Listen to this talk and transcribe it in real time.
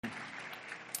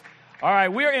All right,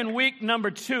 we're in week number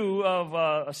 2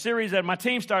 of a series that my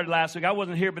team started last week. I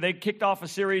wasn't here, but they kicked off a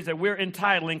series that we're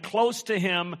entitling Close to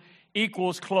Him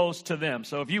Equals Close to Them.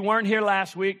 So if you weren't here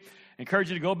last week, I encourage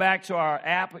you to go back to our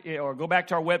app or go back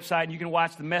to our website and you can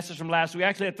watch the message from last week. We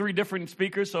actually had 3 different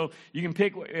speakers, so you can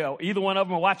pick either one of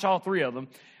them or watch all 3 of them.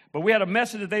 But we had a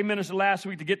message that they ministered last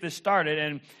week to get this started.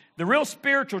 And the real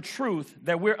spiritual truth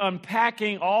that we're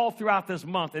unpacking all throughout this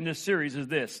month in this series is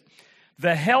this.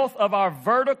 The health of our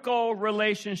vertical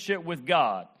relationship with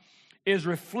God is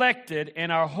reflected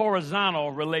in our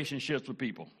horizontal relationships with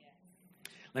people.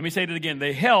 Let me say that again.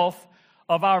 The health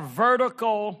of our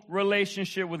vertical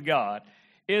relationship with God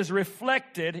is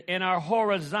reflected in our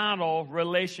horizontal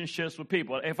relationships with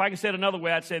people. If I can say it another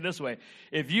way, I'd say it this way.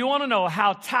 If you want to know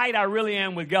how tight I really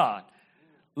am with God,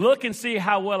 look and see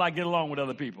how well I get along with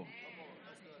other people.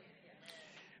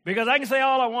 Because I can say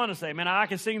all I want to say. Man, I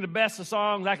can sing the best of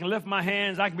songs. I can lift my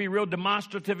hands. I can be real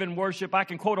demonstrative in worship. I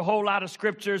can quote a whole lot of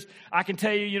scriptures. I can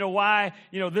tell you, why,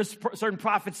 this certain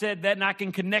prophet said that, and I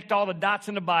can connect all the dots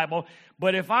in the Bible.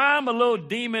 But if I'm a little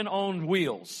demon on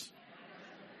wheels,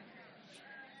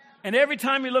 and every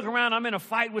time you look around, I'm in a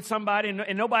fight with somebody,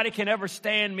 and nobody can ever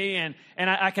stand me, and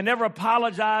I can never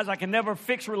apologize. I can never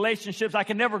fix relationships. I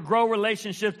can never grow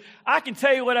relationships. I can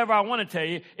tell you whatever I want to tell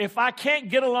you. If I can't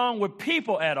get along with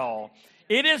people at all,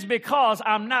 it is because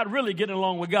I'm not really getting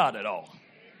along with God at all.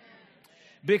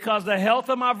 Because the health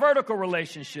of my vertical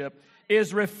relationship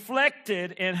is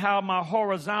reflected in how my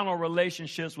horizontal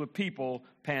relationships with people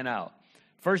pan out.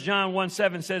 1 John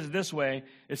 1:7 says it this way.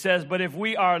 It says, but if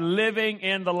we are living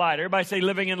in the light. Everybody say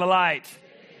living in the light.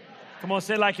 Come on,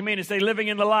 say it like you mean it. Say living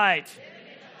in the light.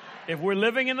 If we're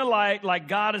living in the light like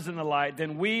God is in the light,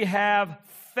 then we have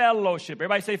fellowship.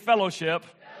 Everybody say fellowship.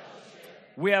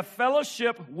 We have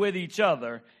fellowship with each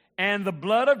other, and the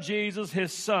blood of Jesus,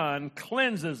 his son,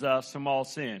 cleanses us from all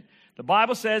sin. The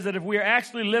Bible says that if we are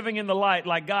actually living in the light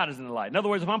like God is in the light. In other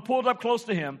words, if I'm pulled up close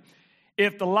to him,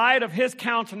 if the light of his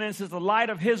countenance is the light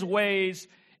of his ways,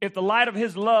 if the light of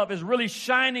his love is really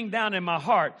shining down in my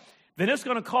heart, then it's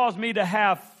going to cause me to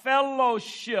have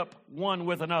fellowship one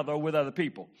with another or with other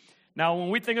people. Now, when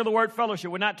we think of the word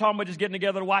fellowship, we're not talking about just getting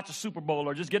together to watch a Super Bowl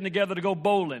or just getting together to go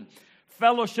bowling.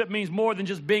 Fellowship means more than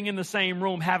just being in the same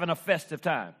room having a festive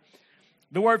time.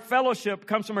 The word fellowship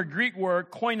comes from a Greek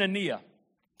word, koinonia,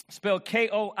 spelled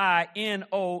Koinonia,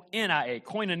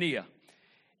 koinonia.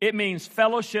 It means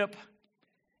fellowship.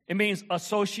 It means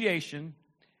association,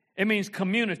 it means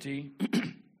community,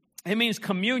 it means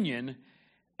communion,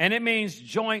 and it means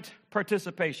joint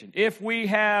participation. If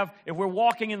we're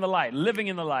walking in the light, living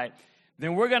in the light,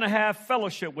 then we're going to have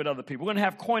fellowship with other people. We're going to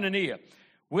have koinonia.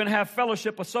 We're going to have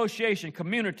fellowship, association,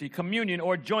 community, communion,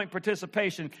 or joint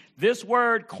participation. This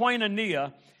word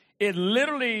koinonia, it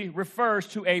literally refers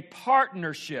to a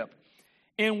partnership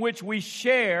in which we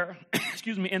share,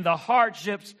 in the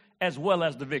hardships as well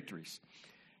as the victories.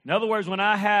 In other words, when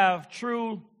I have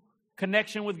true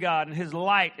connection with God and his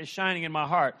light is shining in my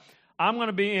heart, I'm going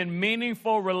to be in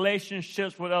meaningful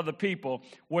relationships with other people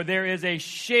where there is a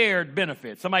shared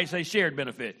benefit. Somebody say shared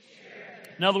benefit.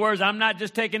 Shared. In other words, I'm not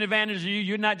just taking advantage of you.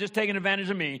 You're not just taking advantage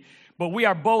of me. But we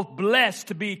are both blessed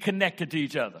to be connected to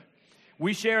each other.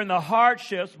 We share in the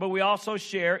hardships, but we also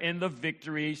share in the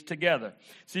victories together.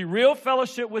 See, real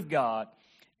fellowship with God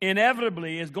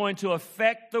inevitably is going to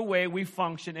affect the way we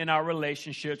function in our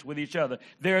relationships with each other.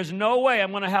 There is no way I'm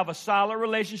going to have a solid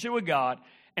relationship with God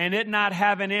and it not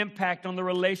have an impact on the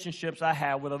relationships I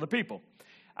have with other people.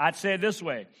 I'd say it this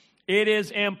way. It is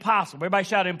impossible. Everybody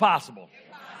shout impossible.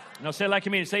 No, say it like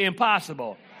you mean it. Say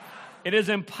impossible. It is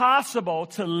impossible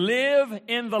to live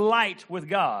in the light with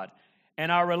God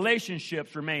and our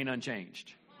relationships remain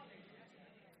unchanged.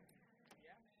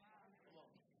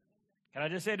 Can I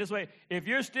just say it this way? If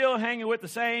you're still hanging with the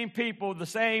same people the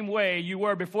same way you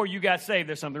were before you got saved,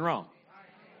 there's something wrong.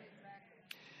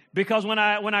 Because when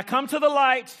I come to the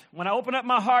light, when I open up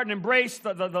my heart and embrace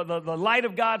the light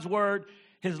of God's word,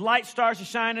 his light starts to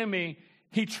shine in me.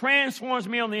 He transforms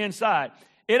me on the inside.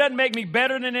 It doesn't make me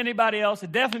better than anybody else.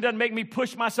 It definitely doesn't make me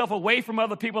push myself away from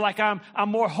other people like I'm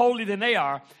more holy than they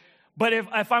are. But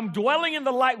if I'm dwelling in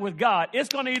the light with God, it's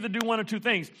going to either do one of 2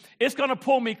 things. It's going to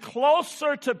pull me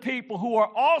closer to people who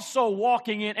are also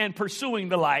walking in and pursuing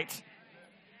the light.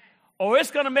 Or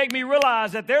it's going to make me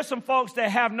realize that there's some folks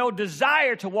that have no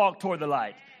desire to walk toward the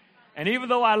light. And even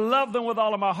though I love them with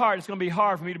all of my heart, it's going to be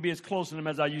hard for me to be as close to them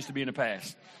as I used to be in the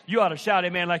past. You ought to shout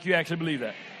amen like you actually believe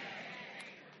that.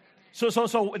 So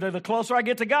the closer I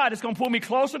get to God, it's going to pull me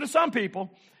closer to some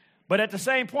people. But at the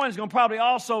same point, it's going to probably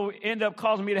also end up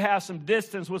causing me to have some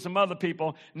distance with some other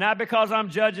people, not because I'm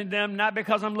judging them, not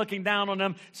because I'm looking down on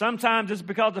them. Sometimes it's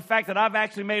because the fact that I've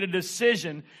actually made a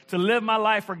decision to live my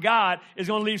life for God is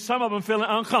going to leave some of them feeling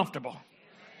uncomfortable.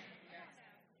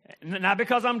 Not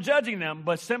because I'm judging them,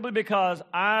 but simply because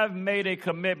I've made a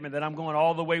commitment that I'm going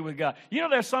all the way with God. You know,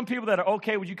 there's some people that are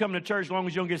okay with you coming to church as long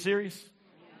as you don't get serious.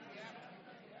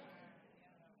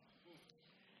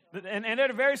 And they're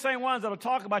the very same ones that will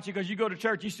talk about you because you go to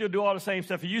church, you still do all the same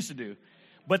stuff you used to do.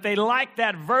 But they like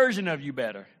that version of you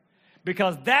better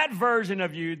because that version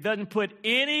of you doesn't put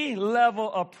any level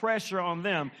of pressure on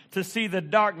them to see the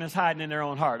darkness hiding in their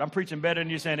own heart. I'm preaching better than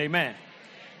you saying amen.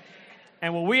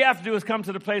 And what we have to do is come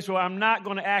to the place where I'm not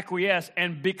going to acquiesce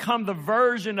and become the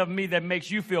version of me that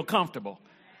makes you feel comfortable.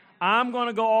 I'm going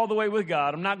to go all the way with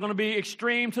God. I'm not going to be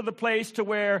extreme to the place to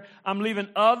where I'm leaving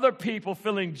other people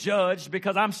feeling judged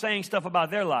because I'm saying stuff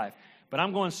about their life. But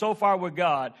I'm going so far with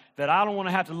God that I don't want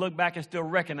to have to look back and still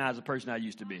recognize the person I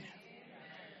used to be.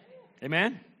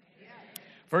 Amen?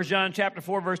 1 John chapter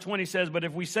 4, verse 20 says, but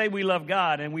if we say we love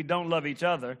God and we don't love each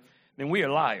other, then we are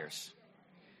liars.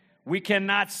 We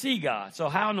cannot see God. So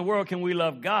how in the world can we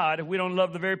love God if we don't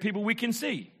love the very people we can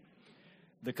see?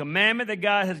 The commandment that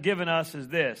God has given us is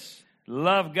this: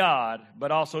 love God,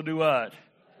 but also do what?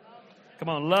 Come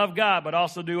on, love God, but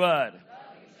also do what?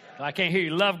 I can't hear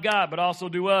you. Love God, but also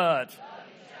do what?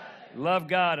 Love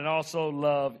God and also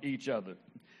love each other.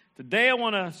 Today I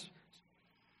want to...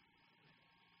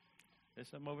 There's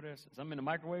something over there? Something in the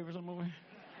microwave or something over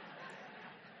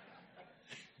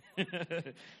here?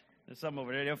 There's something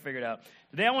over there. They'll figure it out.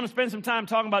 Today I want to spend some time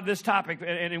talking about this topic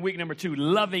in week number 2,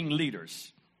 loving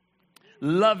leaders.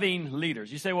 Loving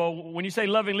leaders. You say, well, when you say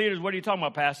loving leaders, what are you talking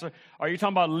about, Pastor? Are you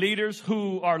talking about leaders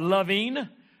who are loving? Or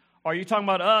are you talking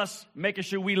about us making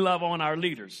sure we love on our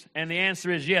leaders? And the answer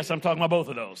is yes, I'm talking about both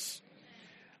of those.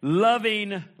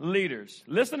 Loving leaders.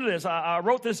 Listen to this. I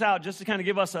wrote this out just to kind of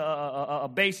give us a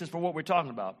basis for what we're talking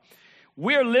about.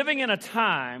 We're living in a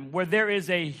time where there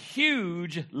is a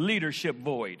huge leadership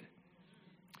void.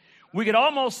 We could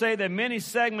almost say that many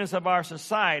segments of our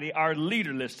society are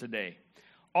leaderless today,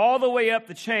 all the way up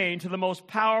the chain to the most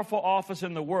powerful office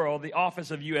in the world, the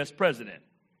office of U.S. President.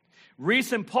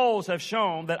 Recent polls have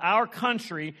shown that our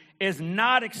country is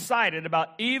not excited about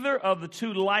either of the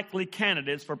two likely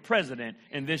candidates for president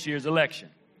in this year's election.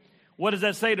 What does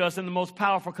that say to us in the most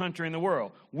powerful country in the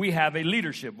world? We have a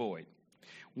leadership void.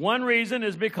 One reason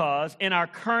is because in our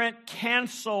current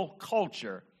cancel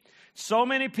culture, so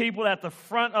many people at the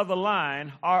front of the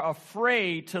line are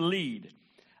afraid to lead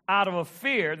out of a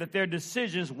fear that their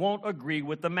decisions won't agree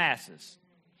with the masses.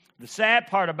 The sad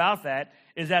part about that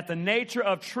is that the nature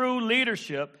of true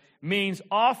leadership means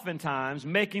oftentimes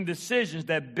making decisions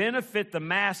that benefit the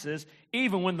masses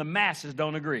even when the masses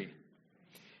don't agree.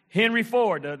 Henry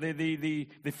Ford, the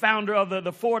founder of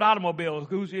the Ford automobile,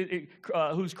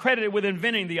 who's credited with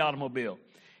inventing the automobile.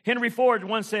 Henry Ford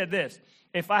once said this: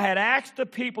 if I had asked the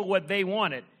people what they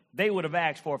wanted, they would have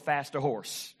asked for a faster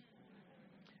horse.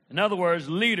 In other words,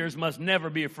 leaders must never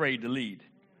be afraid to lead.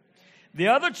 The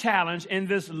other challenge in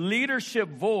this leadership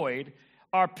void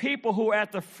are people who are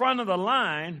at the front of the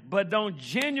line but don't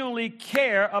genuinely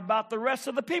care about the rest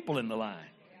of the people in the line.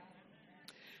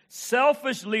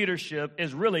 Selfish leadership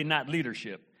is really not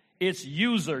leadership. It's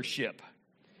usership.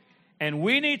 And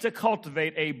we need to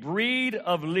cultivate a breed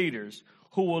of leaders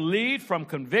who will lead from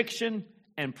conviction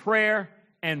and prayer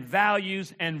and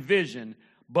values and vision,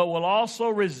 but will also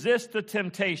resist the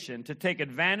temptation to take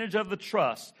advantage of the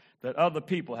trust that other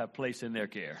people have placed in their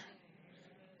care.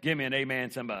 Give me an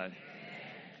amen, somebody.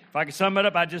 If I could sum it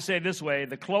up, I'd just say it this way: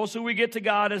 the closer we get to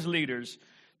God as leaders,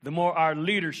 the more our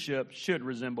leadership should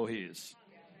resemble His.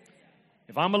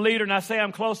 If I'm a leader and I say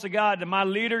I'm close to God, then my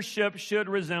leadership should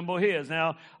resemble His.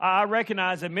 Now, I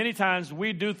recognize that many times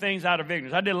we do things out of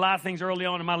ignorance. I did a lot of things early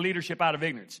on in my leadership out of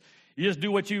ignorance. You just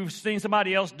do what you've seen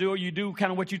somebody else do, or you do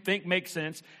kind of what you think makes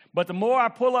sense. But the more I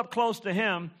pull up close to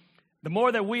Him, the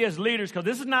more that we as leaders, because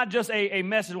this is not just a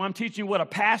message where I'm teaching you what a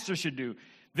pastor should do.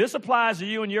 This applies to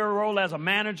you in your role as a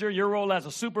manager, your role as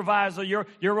a supervisor, your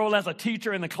role as a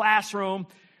teacher in the classroom.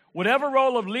 Whatever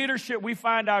role of leadership we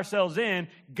find ourselves in,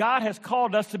 God has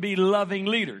called us to be loving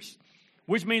leaders,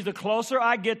 which means the closer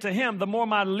I get to Him, the more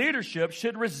my leadership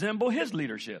should resemble His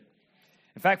leadership.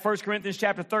 In fact, 1 Corinthians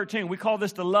chapter 13, we call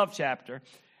this the love chapter.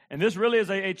 And this really is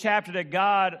a chapter that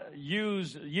God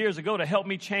used years ago to help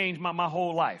me change my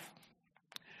whole life.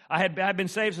 I've been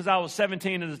saved since I was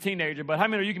 17 as a teenager, but how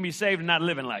many of you can be saved and not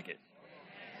living like it?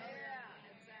 Yeah,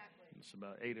 exactly. It's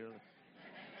about 8 of them.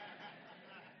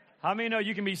 How many know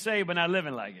you can be saved but not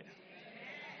living like it?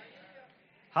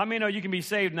 How many know you can be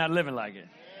saved and not living like it?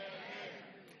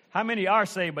 How many are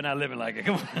saved but not living like it?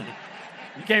 Come on.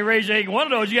 You can't raise your hand. One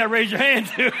of those, you got to raise your hand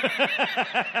too.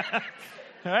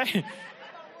 All right?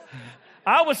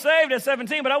 I was saved at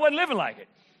 17, but I wasn't living like it.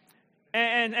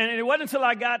 And it wasn't until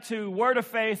I got to Word of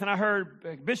Faith and I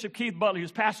heard Bishop Keith Butler, he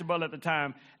was Pastor Butler at the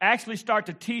time, actually start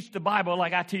to teach the Bible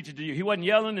like I teach it to you. He wasn't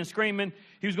yelling and screaming.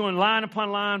 He was going line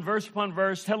upon line, verse upon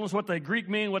verse, telling us what the Greek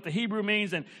means, what the Hebrew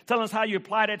means, and telling us how you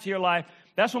apply that to your life.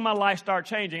 That's when my life started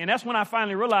changing. And that's when I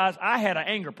finally realized I had an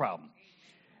anger problem.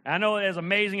 I know as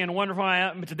amazing and wonderful I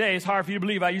am today, it's hard for you to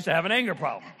believe I used to have an anger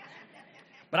problem.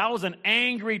 But I was an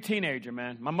angry teenager,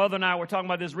 man. My mother and I were talking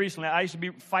about this recently. I used to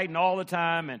be fighting all the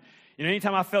time, and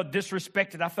anytime I felt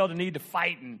disrespected, I felt the need to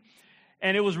fight.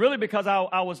 And it was really because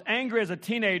I was angry as a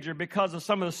teenager because of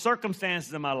some of the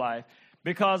circumstances in my life,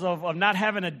 because of not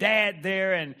having a dad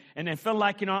there and feeling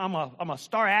like, I'm a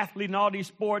star athlete in all these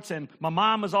sports, and my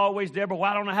mom is always there, but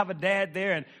why don't I have a dad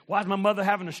there? And why is my mother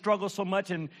having to struggle so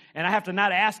much? And I have to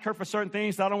not ask her for certain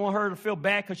things, so I don't want her to feel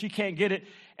bad because she can't get it.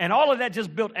 And all of that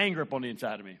just built anger up on the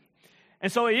inside of me.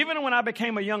 And so even when I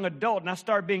became a young adult and I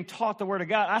started being taught the Word of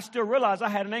God, I still realized I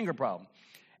had an anger problem.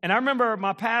 And I remember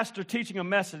my pastor teaching a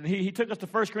message. He took us to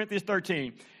 1 Corinthians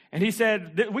 13. And he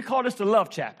said, we call this the love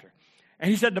chapter. And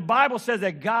he said, the Bible says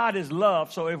that God is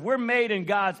love. So if we're made in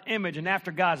God's image and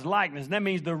after God's likeness, that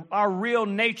means our real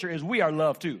nature is we are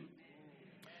love too.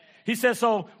 He says,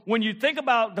 so when you think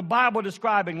about the Bible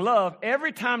describing love,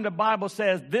 every time the Bible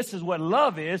says this is what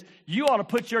love is, you ought to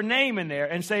put your name in there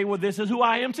and say, well, this is who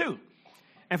I am too.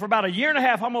 And for about a year and a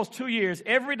half, almost 2 years,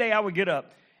 every day I would get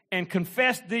up and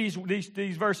confess these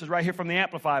verses right here from the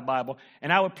Amplified Bible,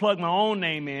 and I would plug my own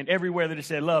name in everywhere that it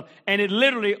said love. And it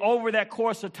literally, over that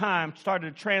course of time,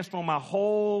 started to transform my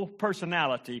whole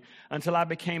personality until I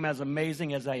became as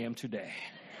amazing as I am today.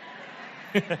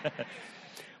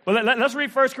 Well, let's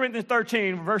read 1 Corinthians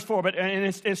 13, verse 4. But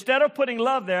instead of putting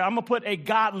love there, I'm going to put a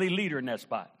godly leader in that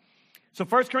spot. So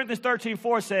 1 Corinthians 13,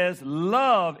 4 says,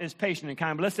 love is patient and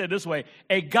kind. But let's say it this way.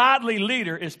 A godly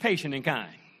leader is patient and kind.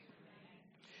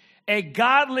 A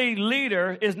godly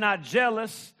leader is not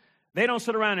jealous. They don't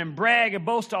sit around and brag and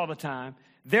boast all the time.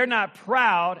 They're not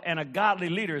proud, and a godly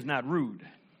leader is not rude.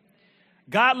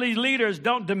 Godly leaders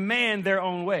don't demand their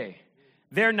own way.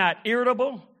 They're not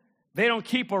irritable. They don't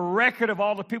keep a record of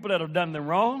all the people that have done them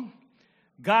wrong.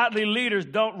 Godly leaders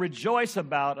don't rejoice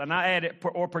about, and I add it,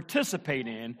 or participate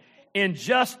in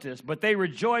injustice, but they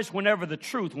rejoice whenever the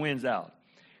truth wins out.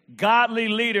 Godly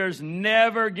leaders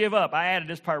never give up. I added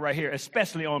this part right here,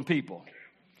 especially on people.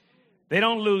 They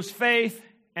don't lose faith,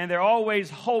 and they're always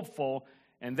hopeful,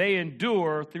 and they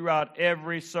endure throughout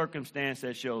every circumstance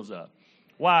that shows up.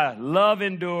 Why? Love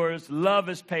endures, love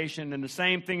is patient, and the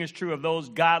same thing is true of those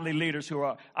godly leaders who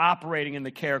are operating in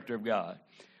the character of God.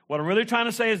 What I'm really trying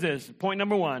to say is this, point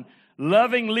number one,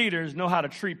 loving leaders know how to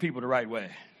treat people the right way.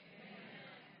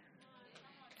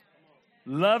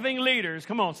 Loving leaders,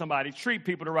 come on somebody, treat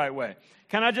people the right way.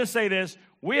 Can I just say this?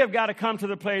 We have got to come to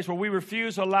the place where we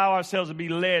refuse to allow ourselves to be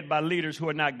led by leaders who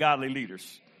are not godly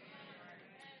leaders.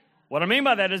 What I mean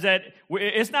by that is that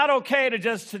it's not okay to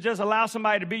just allow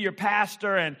somebody to be your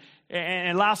pastor and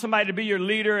allow somebody to be your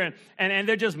leader and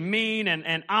they're just mean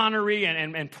and ornery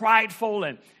and prideful.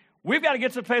 And we've got to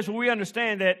get to the place where we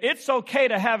understand that it's okay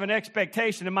to have an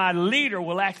expectation that my leader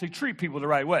will actually treat people the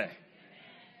right way.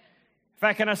 In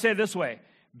fact, can I say it this way?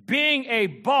 Being a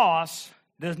boss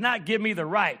does not give me the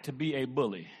right to be a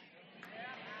bully.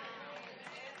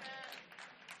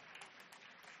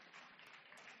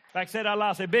 In fact, say it out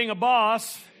loud. Say, being a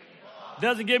boss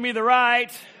doesn't give me the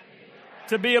right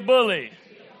to be a bully.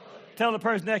 Tell the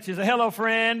person next to you, say, hello,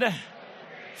 friend.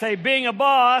 Say, being a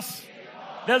boss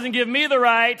doesn't give me the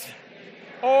right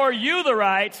or you the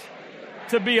right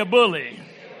to be a bully.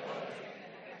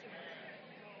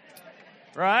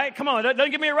 Right? Come on, don't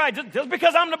give me a right. Just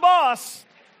because I'm the boss,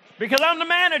 because I'm the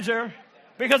manager,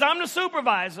 because I'm the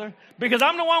supervisor, because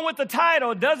I'm the one with the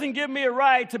title, doesn't give me a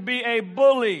right to be a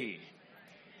bully.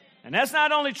 And that's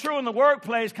not only true in the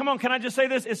workplace. Come on, can I just say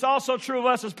this? It's also true of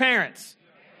us as parents.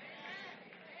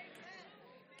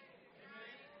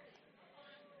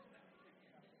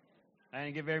 I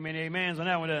didn't get very many amens on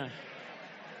that one.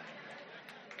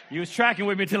 You was tracking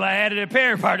with me till I added a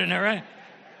parent part in there, right?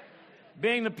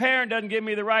 Being the parent doesn't give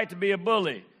me the right to be a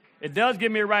bully. It does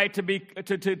give me a right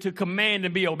to command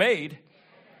and be obeyed.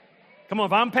 Come on,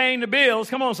 if I'm paying the bills,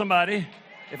 come on, somebody.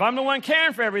 If I'm the one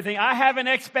caring for everything, I have an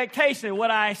expectation. What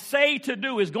I say to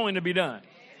do is going to be done.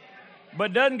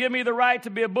 But doesn't give me the right to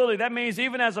be a bully. That means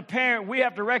even as a parent, we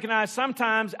have to recognize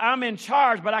sometimes I'm in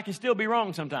charge, but I can still be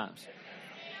wrong sometimes.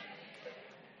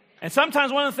 And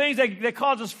sometimes one of the things that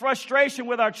causes frustration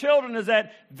with our children is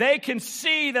that they can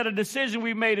see that a decision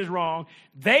we made is wrong.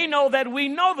 They know that we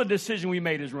know the decision we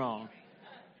made is wrong.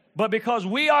 But because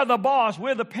we are the boss,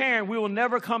 we're the parent, we will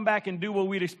never come back and do what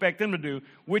we'd expect them to do,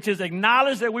 which is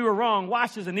acknowledge that we were wrong,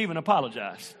 watch this, and even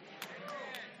apologize.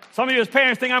 Some of you as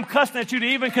parents think I'm cussing at you to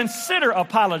even consider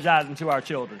apologizing to our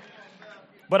children.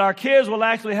 But our kids will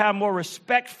actually have more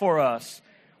respect for us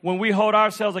when we hold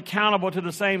ourselves accountable to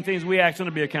the same things we ask them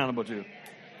to be accountable to.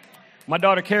 My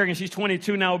daughter Kerrigan, she's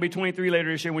 22 now, will be 23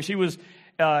 later this year. When she was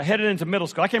headed into middle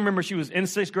school, I can't remember if she was in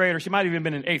 6th grade or she might have even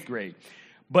been in 8th grade.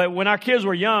 But when our kids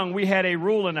were young, we had a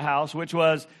rule in the house, which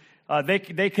was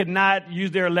they could not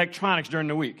use their electronics during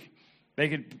the week. They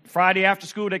could, Friday after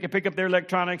school, they could pick up their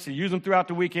electronics and use them throughout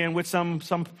the weekend with some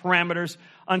parameters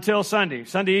until Sunday.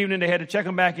 Sunday evening, they had to check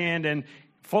them back in and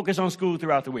focus on school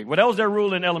throughout the week. Well, that was their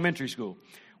rule in elementary school.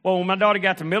 Well, when my daughter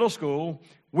got to middle school,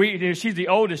 she's the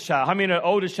oldest child. How many of the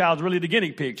oldest child is really the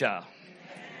guinea pig child?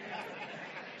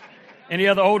 Any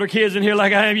other older kids in here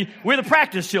like I am? We're the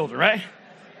practice children, right?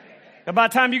 And by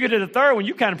the time you get to the third one,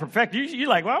 you kind of perfect. You're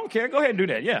like, well, I don't care. Go ahead and do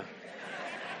that. Yeah.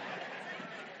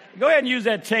 Go ahead and use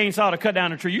that chainsaw to cut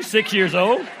down the tree. You're 6 years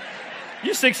old.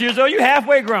 You're 6 years old. You're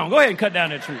halfway grown. Go ahead and cut down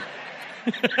that tree.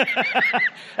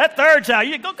 That third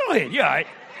child, go ahead. You're all right.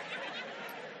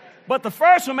 But the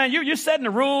first one, man, you're setting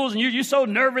the rules, and you're so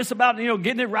nervous about,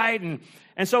 getting it right.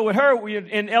 And so with her,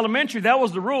 in elementary, that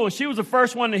was the rule. And she was the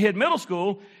first one to hit middle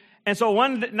school. And so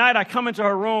one night I come into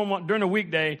her room during a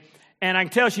weekday, and I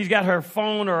can tell she's got her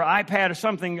phone or iPad or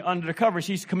something under the cover.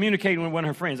 She's communicating with one of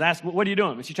her friends. I ask, what are you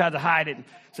doing? And she tries to hide it and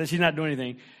says she's not doing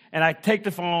anything. And I take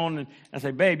the phone and I say,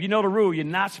 babe, you know the rule. You're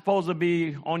not supposed to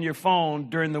be on your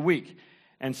phone during the week.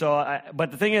 And so,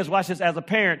 but the thing is, watch this, as a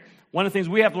parent, one of the things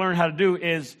we have to learn how to do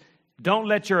is don't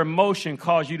let your emotion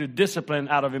cause you to discipline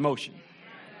out of emotion.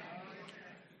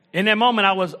 In that moment,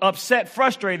 I was upset,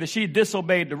 frustrated that she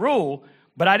disobeyed the rule,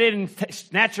 but I didn't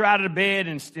snatch her out of the bed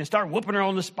and start whooping her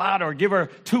on the spot or give her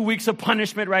 2 weeks of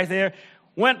punishment right there.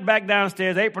 Went back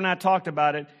downstairs. April and I talked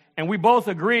about it, and we both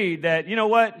agreed that, you know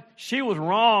what? She was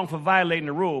wrong for violating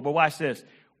the rule, but watch this.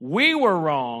 We were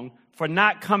wrong for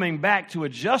not coming back to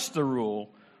adjust the rule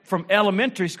from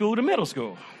elementary school to middle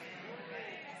school.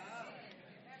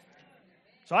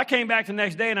 So I came back the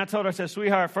next day, and I told her, I said,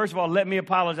 sweetheart, first of all, let me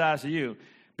apologize to you.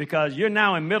 Because you're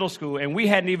now in middle school, and we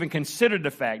hadn't even considered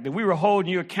the fact that we were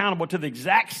holding you accountable to the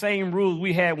exact same rules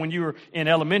we had when you were in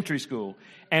elementary school.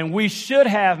 And we should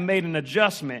have made an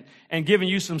adjustment and given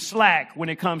you some slack when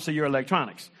it comes to your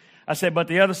electronics. I said, but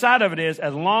the other side of it is,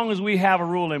 as long as we have a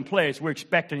rule in place, we're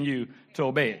expecting you to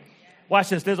obey it. Watch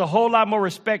this. There's a whole lot more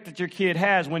respect that your kid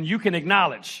has when you can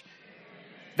acknowledge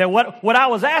that what I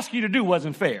was asking you to do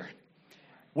wasn't fair.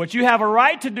 What you have a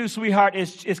right to do, sweetheart,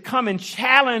 is come and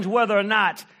challenge whether or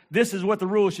not this is what the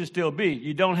rules should still be.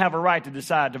 You don't have a right to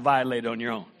decide to violate it on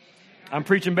your own. I'm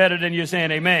preaching better than you're saying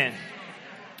amen.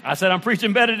 I said I'm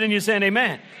preaching better than you're saying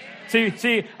amen.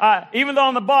 See, even though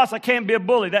I'm the boss, I can't be a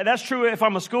bully. That's true if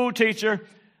I'm a school teacher.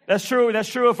 That's true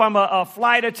if I'm a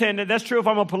flight attendant. That's true if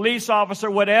I'm a police officer.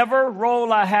 Whatever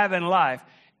role I have in life,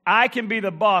 I can be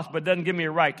the boss, but it doesn't give me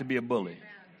a right to be a bully.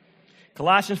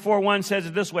 Colossians 4:1 says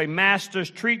it this way, masters,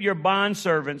 treat your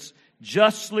bondservants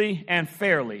justly and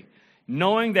fairly,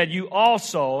 knowing that you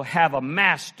also have a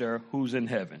master who's in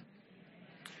heaven.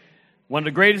 One of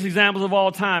the greatest examples of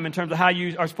all time in terms of how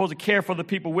you are supposed to care for the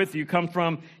people with you comes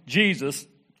from Jesus,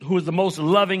 who is the most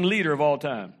loving leader of all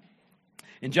time.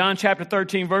 In John chapter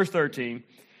 13, verse 13,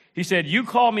 he said, you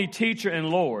call me teacher and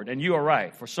Lord, and you are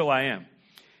right, for so I am.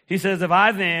 He says, if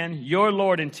I then, your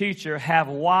Lord and teacher, have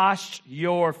washed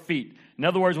your feet. In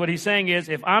other words, what he's saying is,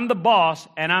 if I'm the boss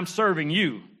and I'm serving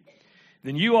you,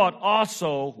 then you ought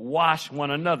also wash one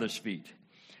another's feet.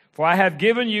 For I have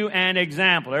given you an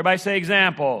example. Everybody say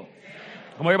example.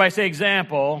 Come on, everybody say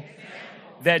example.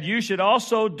 That you should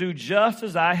also do just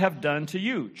as I have done to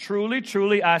you. Truly,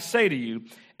 truly, I say to you,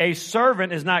 a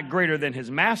servant is not greater than his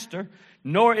master,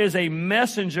 nor is a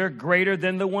messenger greater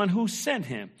than the one who sent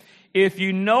him. If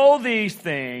you know these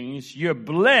things, you're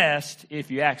blessed if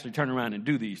you actually turn around and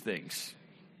do these things.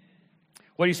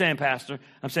 What are you saying, Pastor?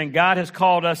 I'm saying God has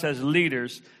called us as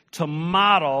leaders to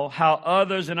model how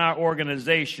others in our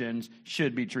organizations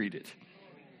should be treated.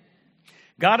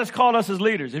 God has called us as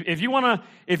leaders. If you want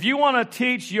to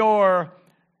teach your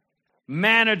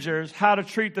managers how to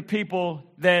treat the people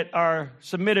that are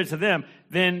submitted to them,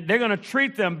 then they're going to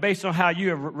treat them based on how you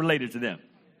have related to them.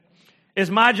 It's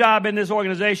my job in this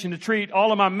organization to treat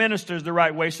all of my ministers the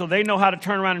right way so they know how to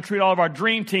turn around and treat all of our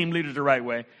dream team leaders the right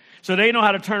way. So they know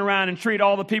how to turn around and treat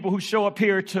all the people who show up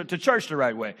here to church the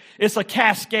right way. It's a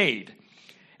cascade.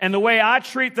 And the way I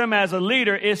treat them as a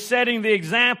leader is setting the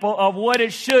example of what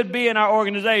it should be in our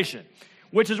organization.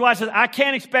 Which is why I said I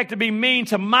can't expect to be mean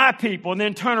to my people and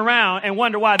then turn around and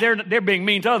wonder why they're being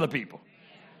mean to other people.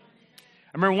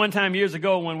 I remember one time years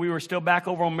ago when we were still back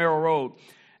over on Merrill Road,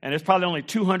 and there's probably only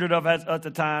 200 of us at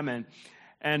the time,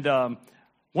 and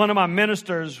one of my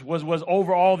ministers was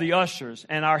over all the ushers,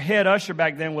 and our head usher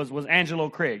back then was Angelo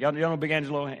Craig. Y'all know Big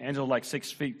Angelo? Angelo like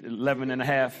 6 feet, 11 and a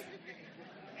half.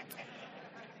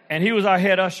 And he was our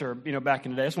head usher, back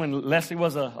in the day. That's when Leslie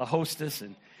was a hostess,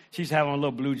 and she's having a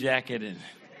little blue jacket and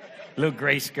a little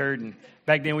gray skirt. And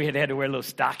back then we had to wear little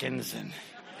stockings.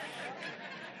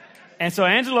 And so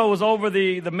Angelo was over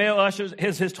the male ushers.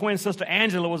 His twin sister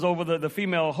Angela was over the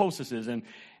female hostesses.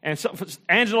 And so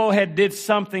Angelo did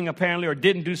something apparently, or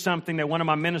didn't do something that one of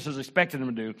my ministers expected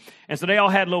him to do. And so they all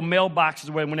had little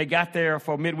mailboxes where when they got there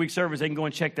for midweek service, they can go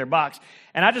and check their box.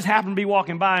 And I just happened to be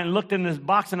walking by and looked in this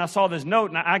box, and I saw this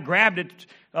note, and I grabbed it.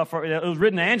 It was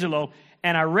written to Angelo,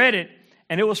 and I read it.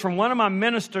 And it was from one of my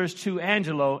ministers to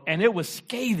Angelo, and it was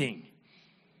scathing.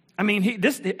 I mean,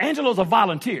 Angelo's a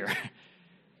volunteer.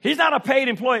 He's not a paid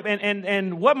employee.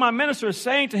 And what my minister is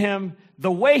saying to him,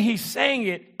 the way he's saying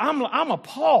it, I'm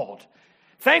appalled.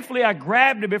 Thankfully, I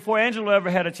grabbed it before Angelo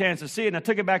ever had a chance to see it, and I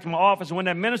took it back to my office. And when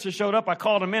that minister showed up, I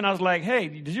called him in. I was like, "Hey,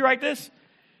 did you write this?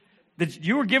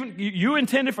 You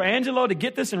intended for Angelo to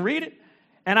get this and read it?"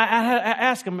 And I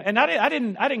asked him, and I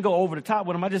didn't go over the top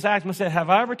with him. I just asked him, I said, "Have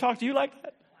I ever talked to you like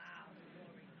that?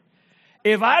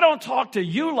 If I don't talk to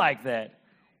you like that,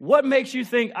 what makes you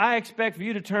think I expect for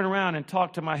you to turn around and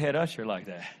talk to my head usher like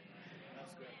that?"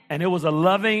 And it was a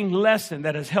loving lesson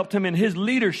that has helped him in his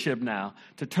leadership now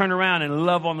to turn around and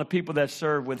love on the people that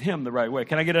serve with him the right way.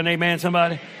 Can I get an amen,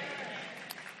 somebody?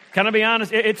 Can I be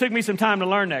honest? It took me some time to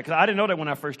learn that because I didn't know that when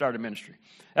I first started ministry.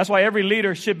 That's why every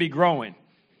leader should be growing.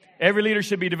 Every leader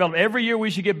should be developed. Every year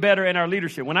we should get better in our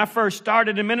leadership. When I first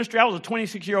started in ministry, I was a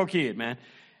 26-year-old kid, man.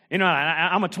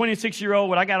 I'm a 26-year-old,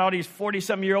 but I got all these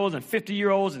 40-something-year-olds and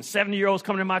 50-year-olds and 70-year-olds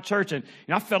coming to my church, and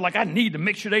I felt like I need to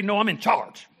make sure they know I'm in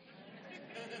charge.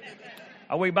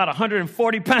 I weigh about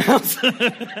 140 pounds.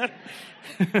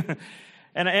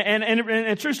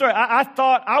 and true story, I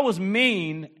thought I was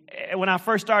mean when I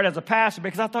first started as a pastor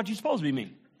because I thought you're supposed to be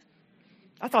mean.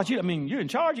 I thought you're in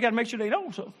charge. You got to make sure they know,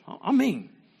 so I'm mean.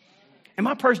 And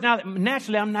my personality,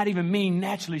 naturally, I'm not even mean,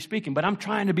 naturally speaking, but I'm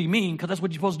trying to be mean because that's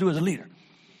what you're supposed to do as a leader.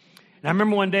 And I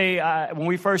remember one day when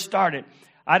we first started,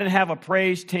 I didn't have a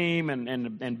praise team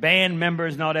and band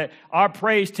members and all that. Our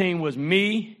praise team was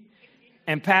me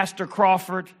and Pastor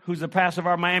Crawford, who's the pastor of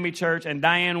our Miami church, and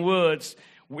Diane Woods.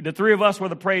 The three of us were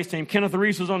the praise team. Kenneth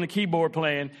Reese was on the keyboard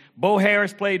playing. Bo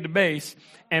Harris played the bass.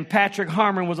 And Patrick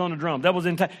Harmon was on the drums. That was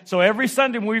so every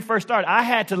Sunday when we first started, I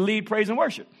had to lead praise and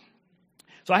worship.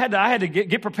 So I had to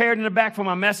get prepared in the back for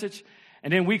my message.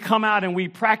 And then we come out and we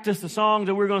practice the songs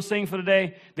that we're going to sing for the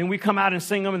day. Then we come out and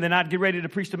sing them, and then I'd get ready to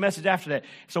preach the message after that.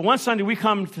 So one Sunday we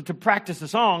come to practice the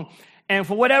song, and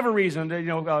for whatever reason,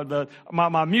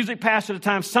 my music pastor at the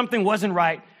time, something wasn't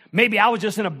right. Maybe I was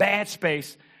just in a bad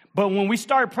space. But when we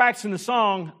started practicing the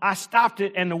song, I stopped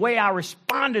it, and the way I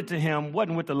responded to him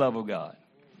wasn't with the love of God.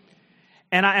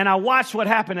 And I watched what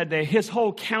happened that day. His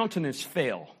whole countenance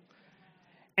fell.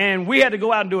 And we had to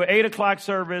go out and do an 8 o'clock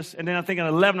service, and then I think an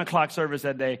 11 o'clock service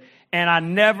that day. And I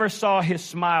never saw his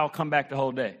smile come back the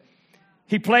whole day.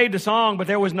 He played the song, but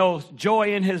there was no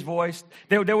joy in his voice.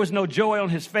 There was no joy on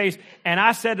his face. And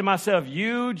I said to myself,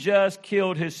 you just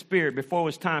killed his spirit before it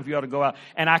was time for you all to go out.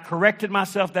 And I corrected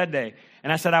myself that day.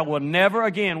 And I said, I will never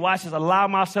again, watch this, allow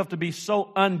myself to be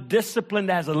so undisciplined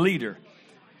as a leader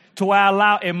to where I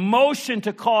allow emotion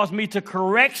to cause me to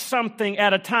correct something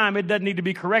at a time it doesn't need to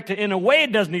be corrected. In a way,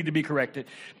 it does need to be corrected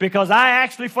because I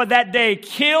actually, for that day,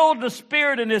 killed the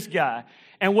spirit in this guy.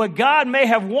 And what God may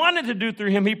have wanted to do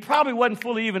through him, he probably wasn't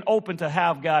fully even open to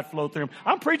have God flow through him.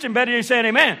 I'm preaching better than saying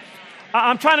amen.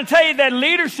 I'm trying to tell you that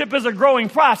leadership is a growing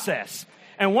process.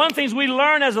 And one of the things we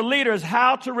learn as a leader is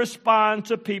how to respond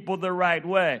to people the right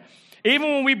way. Even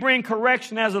when we bring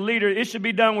correction as a leader, it should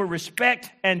be done with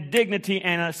respect and dignity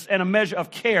and a measure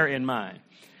of care in mind.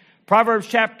 Proverbs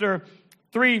chapter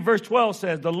 3, verse 12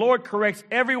 says, the Lord corrects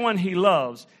everyone he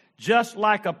loves, just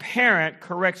like a parent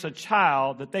corrects a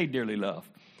child that they dearly love.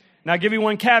 Now, I'll give you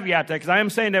one caveat there, because I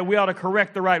am saying that we ought to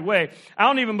correct the right way. I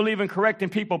don't even believe in correcting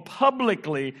people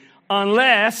publicly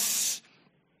unless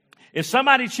if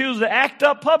somebody chooses to act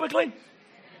up publicly.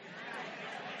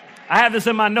 I have this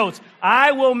in my notes.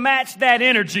 I will match that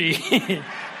energy.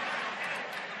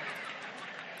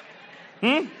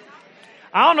 I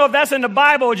don't know if that's in the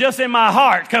Bible or just in my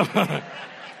heart. Come on.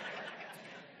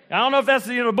 I don't know if that's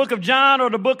the book of John or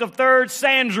the book of 3rd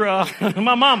Sandra,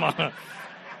 my mama.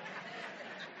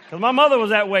 Because my mother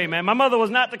was that way, man. My mother was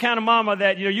not the kind of mama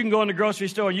that, you can go in the grocery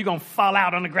store and you're going to fall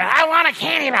out on the ground. I want a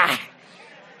candy bar.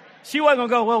 She wasn't going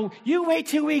to go, well, you wait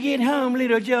till we get home,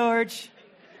 little George.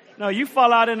 No, you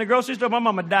fall out in the grocery store, my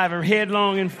mama diving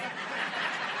headlong. And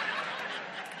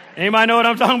anybody know what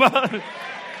I'm talking about?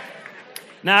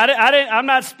 Now, I'm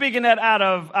not speaking that out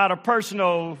of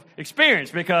personal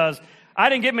experience because I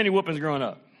didn't get many whoopings growing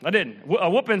up. I didn't. A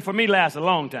whooping for me lasts a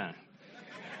long time.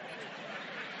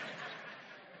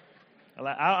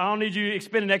 I don't need you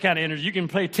expending that kind of energy. You can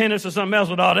play tennis or something else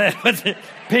with all that.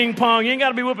 Ping pong, you ain't got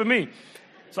to be whooping me.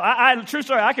 So true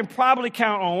story, I can probably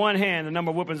count on one hand the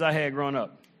number of whoopings I had growing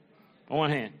up. On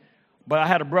one hand. But I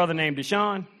had a brother named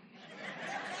Deshaun.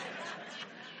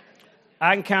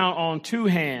 I can count on two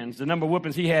hands the number of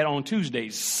whoopings he had on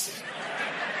Tuesdays.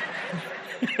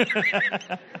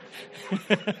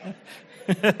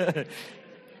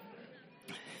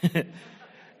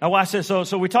 Now watch this.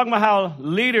 So we're talking about how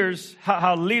leaders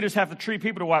have to treat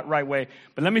people the right way.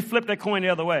 But let me flip that coin the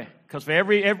other way. Because for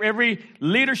every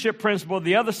leadership principle,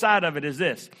 the other side of it is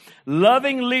this.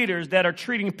 Loving leaders that are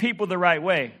treating people the right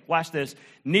way, watch this,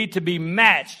 need to be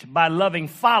matched by loving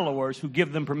followers who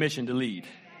give them permission to lead.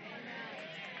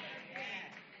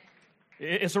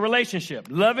 It's a relationship.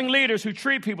 Loving leaders who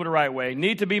treat people the right way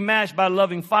need to be matched by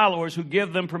loving followers who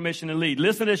give them permission to lead.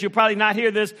 Listen to this. You'll probably not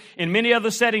hear this in many other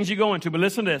settings you go into, but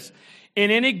listen to this. In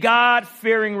any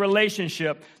God-fearing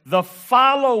relationship, the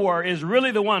follower is really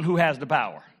the one who has the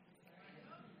power.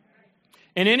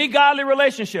 In any godly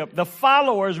relationship, the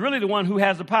follower is really the one who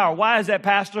has the power. Why is that,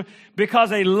 Pastor?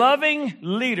 Because a loving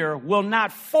leader will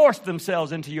not force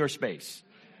themselves into your space.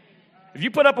 If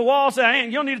you put up a wall and say,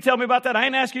 you don't need to tell me about that. I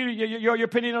ain't asking you your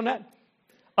opinion on that.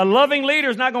 A loving leader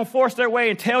is not going to force their way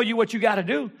and tell you what you got to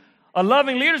do. A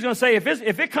loving leader is going to say, if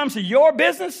it comes to your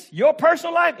business, your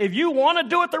personal life, if you want to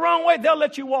do it the wrong way, they'll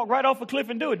let you walk right off a cliff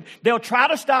and do it. They'll try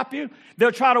to stop you.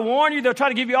 They'll try to warn you. They'll try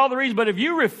to give you all the reasons. But if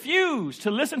you refuse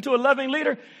to listen to a loving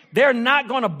leader, they're not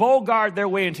going to bogart their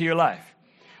way into your life.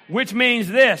 Which means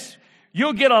this.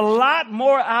 You'll get a lot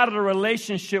more out of the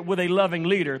relationship with a loving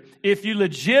leader if you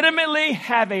legitimately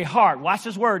have a heart. Watch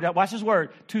this word,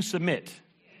 to submit.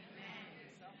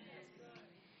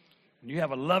 When you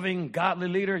have a loving, godly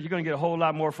leader, you're going to get a whole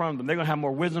lot more from them. They're going to have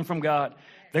more wisdom from God.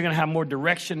 They're going to have more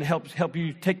direction to help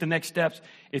you take the next steps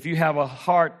if you have a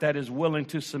heart that is willing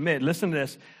to submit. Listen to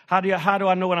this. How do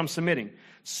I know what I'm submitting?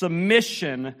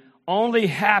 Submission only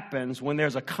happens when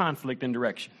there's a conflict in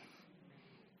direction.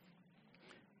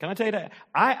 Can I tell you that?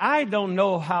 I don't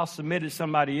know how submitted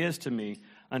somebody is to me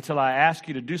until I ask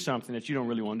you to do something that you don't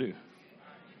really want to do.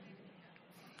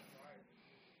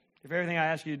 If everything I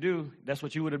ask you to do, that's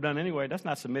what you would have done anyway, that's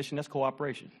not submission, that's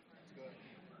cooperation.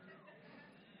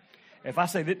 If I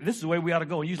say, this is the way we ought to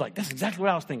go, and you're like, that's exactly what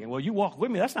I was thinking. Well, you walk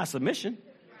with me, that's not submission.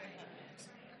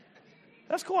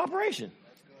 That's cooperation.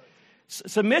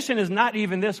 Submission is not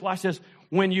even this, watch this,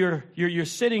 when you're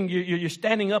sitting, you're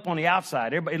standing up on the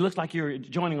outside. It looks like you're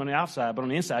joining on the outside, but on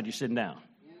the inside, you're sitting down.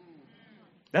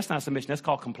 That's not submission. That's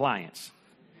called compliance.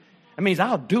 That means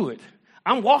I'll do it.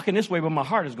 I'm walking this way, but my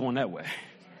heart is going that way.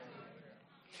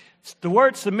 The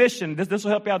word submission, this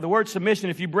will help you out. The word submission,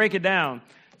 if you break it down,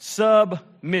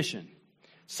 submission.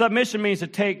 Submission means to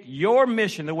take your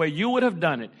mission the way you would have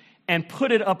done it and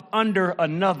put it up under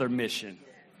another mission.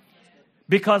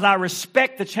 Because I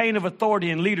respect the chain of authority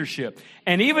and leadership.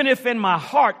 And even if in my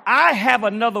heart I have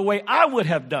another way I would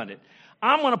have done it,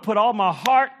 I'm going to put all my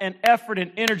heart and effort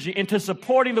and energy into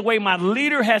supporting the way my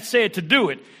leader has said to do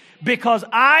it. Because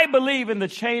I believe in the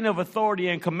chain of authority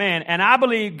and command. And I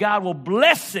believe God will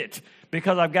bless it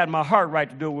because I've got my heart right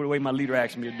to do it the way my leader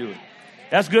asked me to do it.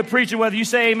 That's good preaching, whether you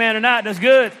say amen or not. That's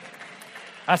good.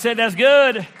 I said that's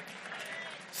good.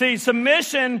 See,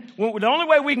 submission, the only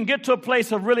way we can get to a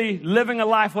place of really living a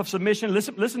life of submission,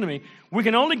 listen to me, we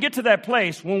can only get to that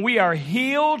place when we are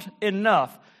healed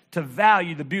enough to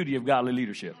value the beauty of godly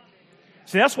leadership.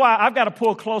 See, that's why I've got to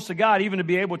pull close to God even to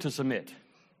be able to submit.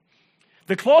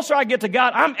 The closer I get to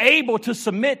God, I'm able to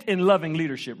submit in loving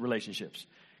leadership relationships.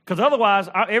 Because otherwise,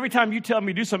 every time you tell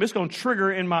me to do something, it's going to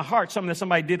trigger in my heart something that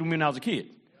somebody did with me when I was a kid.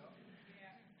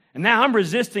 And now I'm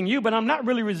resisting you, but I'm not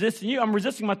really resisting you. I'm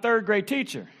resisting my third grade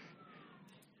teacher.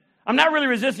 I'm not really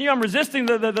resisting you. I'm resisting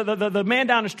the man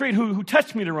down the street who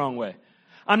touched me the wrong way.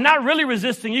 I'm not really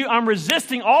resisting you. I'm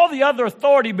resisting all the other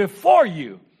authority before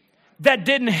you that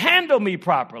didn't handle me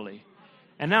properly.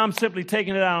 And now I'm simply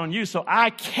taking it out on you. So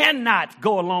I cannot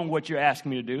go along with what you're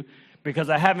asking me to do because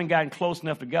I haven't gotten close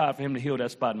enough to God for him to heal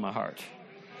that spot in my heart.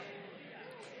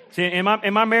 See, in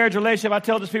my marriage relationship, I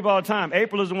tell this people all the time,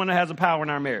 April is the one that has the power in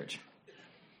our marriage.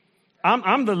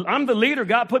 I'm the leader.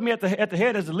 God put me at the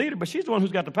head as the leader, but she's the one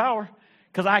who's got the power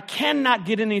because I cannot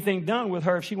get anything done with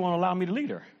her if she won't allow me to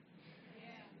lead her.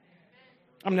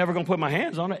 I'm never going to put my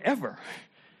hands on her, ever.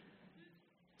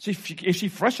 See, if she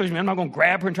frustrates me, I'm not going to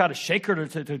grab her and try to shake her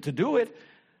to do it.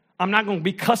 I'm not going to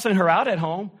be cussing her out at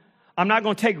home. I'm not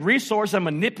going to take resources and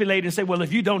manipulate and say, well,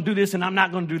 if you don't do this, then I'm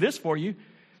not going to do this for you.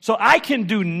 So I can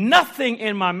do nothing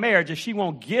in my marriage if she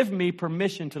won't give me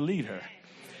permission to lead her.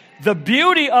 The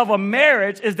beauty of a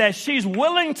marriage is that she's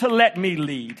willing to let me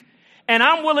lead. And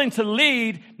I'm willing to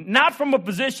lead not from a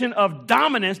position of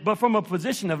dominance, but from a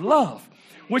position of love.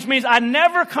 Which means I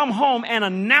never come home and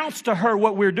announce to her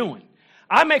what we're doing.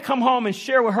 I may come home and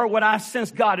share with her what I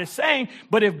sense God is saying,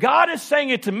 but if God is saying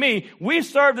it to me, we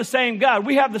serve the same God.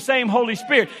 We have the same Holy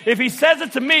Spirit. If he says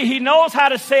it to me, he knows how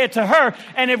to say it to her.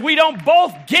 And if we don't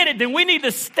both get it, then we need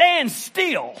to stand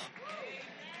still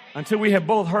until we have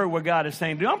both heard what God is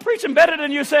saying. Dude, I'm preaching better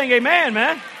than you're saying amen,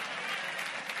 man.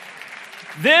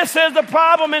 This is the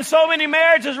problem in so many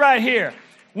marriages right here.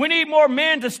 We need more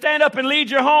men to stand up and lead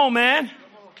your home, man.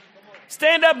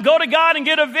 Stand up, go to God and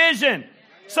get a vision.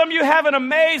 Some of you have an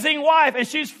amazing wife and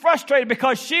she's frustrated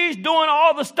because she's doing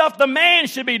all the stuff the man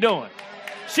should be doing.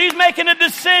 She's making the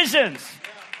decisions.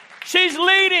 She's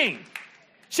leading.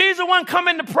 She's the one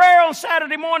coming to prayer on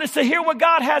Saturday mornings to hear what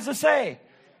God has to say.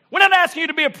 We're not asking you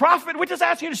to be a prophet. We're just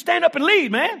asking you to stand up and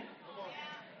lead, man.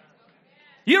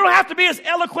 You don't have to be as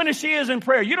eloquent as she is in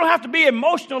prayer. You don't have to be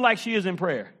emotional like she is in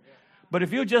prayer. But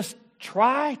if you just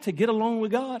try to get along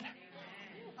with God,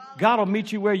 God will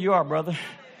meet you where you are, brother.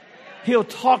 He'll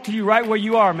talk to you right where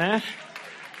you are, man.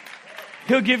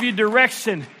 He'll give you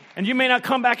direction. And you may not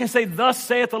come back and say, thus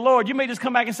saith the Lord. You may just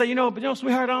come back and say,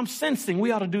 sweetheart, I'm sensing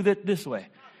we ought to do that this way.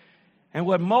 And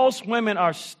what most women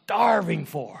are starving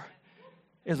for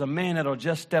is a man that'll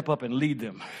just step up and lead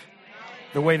them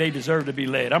the way they deserve to be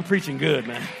led. I'm preaching good,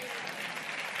 man.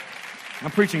 I'm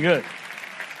preaching good.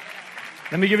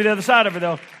 Let me give you the other side of it,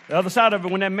 though. The other side of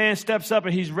it, when that man steps up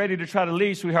and he's ready to try to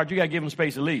lead, sweetheart, you got to give him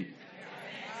space to lead.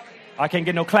 I can't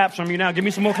get no claps from you now. Give me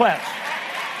some more claps.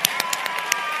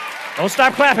 Don't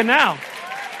stop clapping now.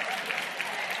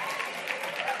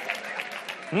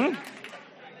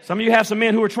 Some of you have some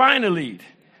men who are trying to lead,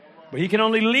 but he can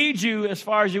only lead you as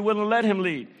far as you're willing to let him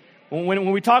lead.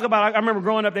 When we talk about, I remember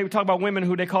growing up, they would talk about women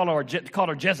who they called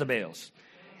her Jezebels.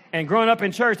 And growing up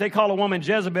in church, they call a woman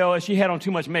Jezebel if she had on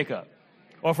too much makeup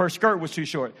or if her skirt was too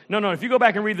short. No, if you go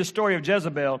back and read the story of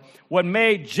Jezebel, what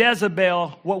made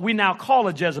Jezebel what we now call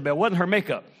a Jezebel wasn't her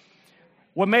makeup.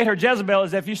 What made her Jezebel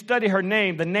is that if you study her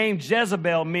name, the name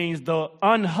Jezebel means the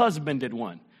unhusbanded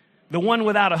one, the one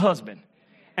without a husband.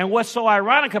 And what's so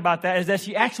ironic about that is that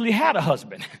she actually had a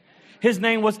husband. His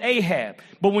name was Ahab.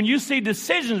 But when you see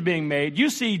decisions being made, you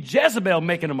see Jezebel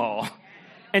making them all.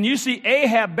 And you see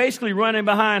Ahab basically running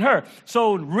behind her.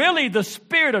 So really the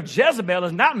spirit of Jezebel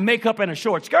is not makeup and a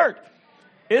short skirt.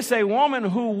 It's a woman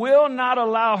who will not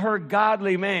allow her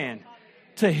godly man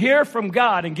to hear from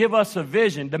God and give us a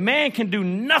vision. The man can do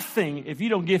nothing if you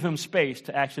don't give him space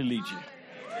to actually lead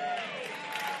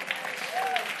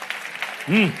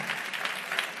you.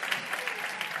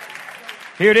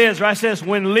 Here it is, right? It says,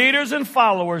 when leaders and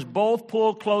followers both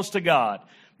pull close to God,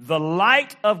 the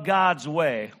light of God's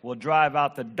way will drive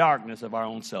out the darkness of our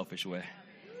own selfish way.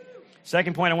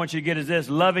 Second point I want you to get is this.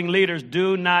 Loving leaders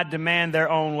do not demand their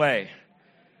own way.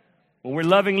 When we're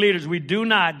loving leaders, we do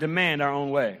not demand our own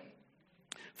way.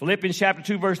 Philippians chapter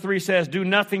 2, verse 3 says, do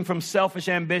nothing from selfish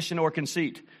ambition or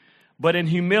conceit, but in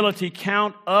humility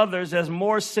count others as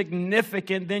more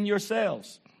significant than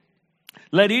yourselves.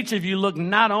 Let each of you look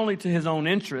not only to his own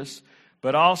interests,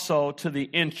 but also to the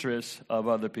interests of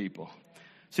other people.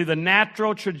 See, the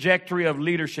natural trajectory of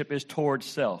leadership is towards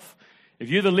self. If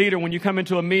you're the leader, when you come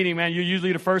into a meeting, man, you're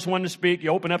usually the first one to speak. You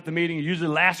open up the meeting. You're usually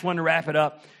the last one to wrap it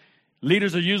up.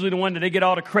 Leaders are usually the one that they get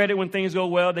all the credit when things go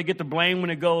well. They get the blame when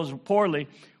it goes poorly,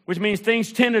 which means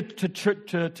things tend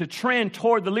to trend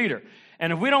toward the leader.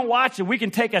 And if we don't watch it, we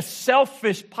can take a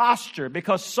selfish posture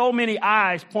because so many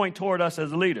eyes point toward us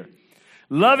as a leader.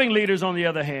 Loving leaders, on the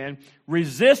other hand,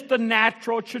 resist the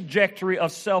natural trajectory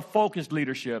of self-focused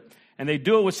leadership. And they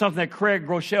do it with something that Craig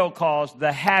Groeschel calls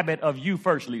the habit of you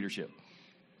first leadership,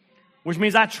 which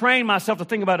means I train myself to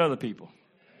think about other people.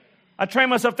 I train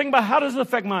myself to think about how does it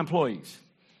affect my employees.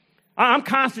 I'm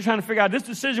constantly trying to figure out this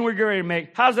decision we're getting ready to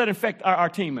make, how does that affect our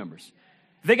team members?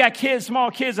 If they got kids,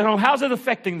 small kids at home, how's it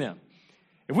affecting them?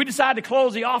 If we decide to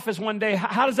close the office one day,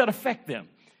 how does that affect them?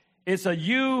 It's a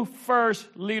you first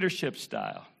leadership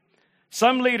style.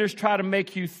 Some leaders try to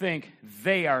make you think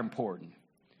they are important.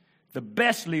 The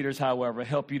best leaders, however,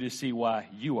 help you to see why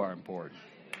you are important.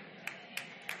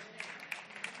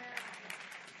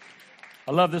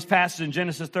 I love this passage in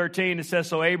Genesis 13. It says,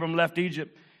 so Abram left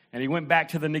Egypt, and he went back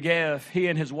to the Negev, he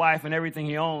and his wife and everything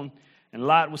he owned, and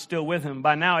Lot was still with him.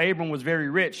 By now, Abram was very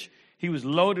rich. He was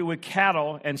loaded with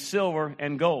cattle and silver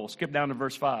and gold. Skip down to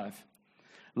verse 5.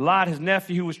 Lot, his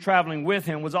nephew who was traveling with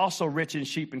him, was also rich in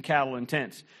sheep and cattle and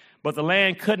tents. But the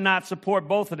land could not support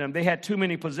both of them. They had too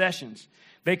many possessions.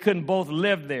 They couldn't both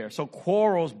live there. So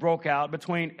quarrels broke out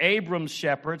between Abram's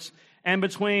shepherds and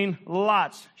between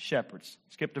Lot's shepherds.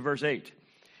 Skip to verse 8.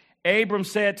 Abram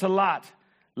said to Lot,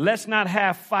 let's not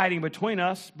have fighting between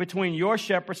us, between your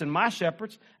shepherds and my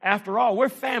shepherds. After all, we're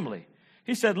family.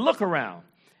 He said, look around.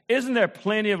 Isn't there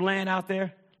plenty of land out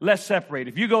there? Let's separate.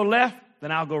 If you go left,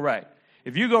 then I'll go right.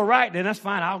 If you go right, then that's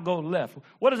fine. I'll go left.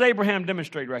 What does Abraham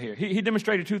demonstrate right here? He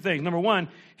demonstrated two things. Number one,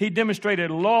 he demonstrated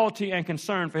loyalty and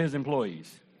concern for his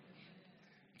employees.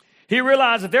 He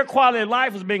realized that their quality of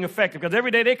life was being affected because every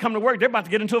day they come to work, they're about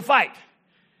to get into a fight.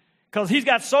 Because he's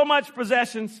got so much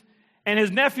possessions and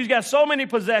his nephew's got so many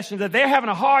possessions that they're having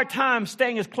a hard time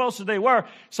staying as close as they were.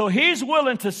 So he's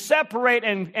willing to separate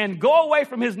and go away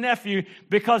from his nephew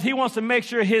because he wants to make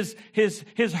sure his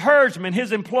herdsmen,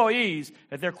 his employees,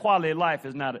 that their quality of life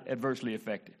is not adversely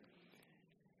affected.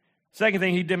 Second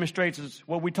thing he demonstrates is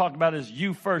what we talked about is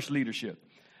you first leadership.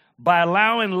 By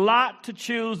allowing Lot to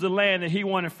choose the land that he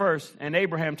wanted first, and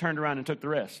Abraham turned around and took the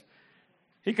rest.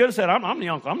 He could have said, I'm the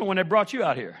uncle. I'm the one that brought you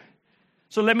out here.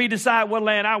 So let me decide what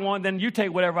land I want, then you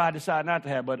take whatever I decide not to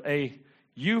have. But a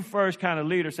you first kind of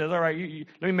leader says, all right,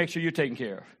 let me make sure you're taken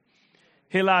care of.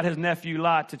 He allowed his nephew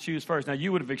Lot to choose first. Now,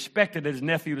 you would have expected his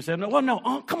nephew to say, no,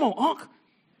 Unc, come on, Unc.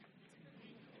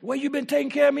 Well, you've been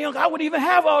taking care of me, Unc. I wouldn't even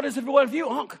have all this if it wasn't for you,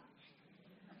 Unc.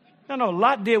 No,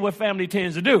 Lot did what family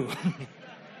tends to do.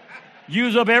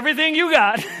 Use up everything you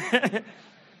got.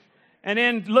 And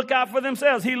then look out for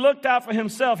themselves. He looked out for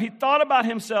himself. He thought about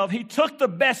himself. He took the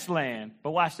best land. But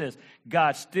watch this.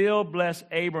 God still blessed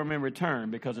Abram in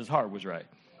return because his heart was right.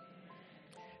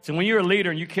 So when you're a leader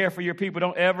and you care for your people,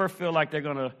 don't ever feel like they're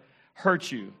going to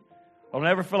hurt you. Don't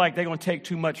ever feel like they're going to take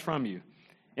too much from you.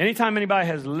 Anytime anybody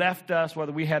has left us,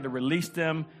 whether we had to release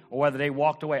them or whether they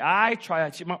walked away,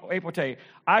 April tell you,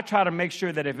 I try to make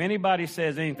sure that if anybody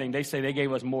says anything, they say they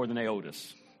gave us more than they owed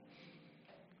us.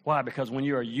 Why? Because when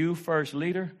you're a you first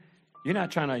leader, you're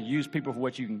not trying to use people for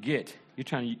what you can get. You're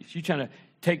trying to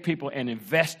take people and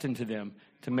invest into them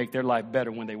to make their life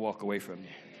better when they walk away from you.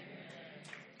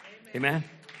 Amen?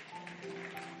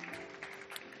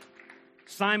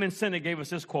 Simon Sinek gave us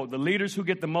this quote: the leaders who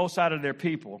get the most out of their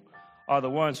people are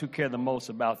the ones who care the most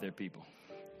about their people.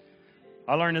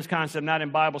 I learned this concept not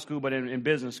in Bible school, but in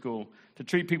business school, to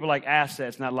treat people like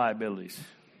assets, not liabilities.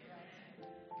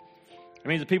 It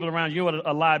means the people around you are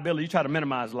a liability. You try to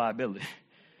minimize liability.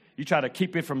 You try to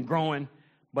keep it from growing.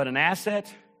 But an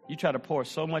asset, you try to pour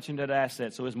so much into that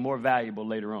asset so it's more valuable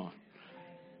later on.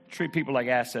 Treat people like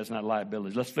assets, not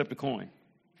liabilities. Let's flip the coin.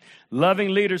 Loving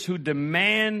leaders who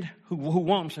don't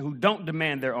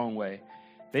demand their own way.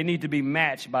 They need to be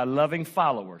matched by loving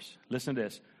followers, listen to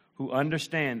this, who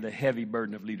understand the heavy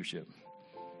burden of leadership.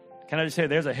 Can I just say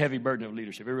there's a heavy burden of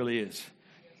leadership? It really is.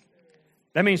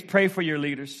 That means pray for your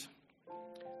leaders.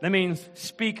 That means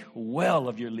speak well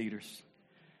of your leaders.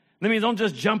 That means don't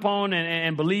just jump on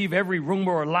and believe every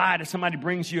rumor or lie that somebody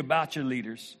brings you about your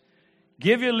leaders.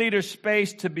 Give your leaders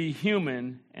space to be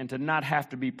human and to not have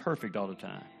to be perfect all the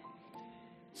time.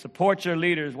 Support your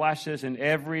leaders, watch this, in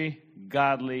every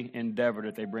godly endeavor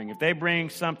that they bring. If they bring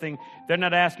something, they're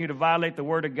not asking you to violate the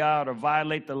word of God or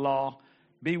violate the law.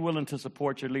 Be willing to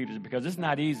support your leaders because it's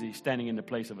not easy standing in the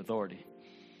place of authority.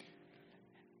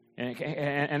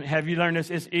 And have you learned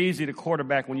this? It's easy to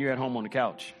quarterback when you're at home on the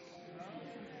couch.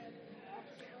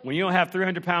 When you don't have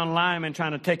 300-pound linemen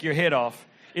trying to take your head off,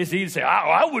 it's easy to say,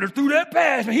 I would have threw that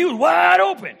pass, but he was wide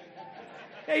open.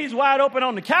 Hey, he's wide open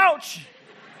on the couch.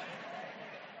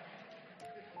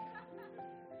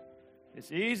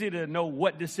 It's easy to know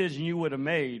what decision you would have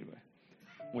made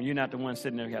when you're not the one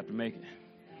sitting there who have to make it.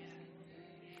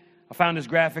 I found this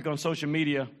graphic on social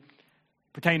media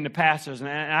pertaining to pastors, and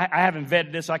I haven't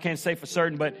vetted this, so I can't say for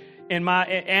certain, but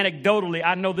anecdotally,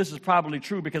 I know this is probably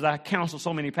true because I counsel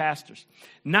so many pastors.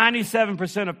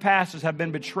 97% of pastors have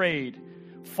been betrayed,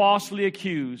 falsely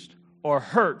accused, or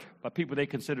hurt by people they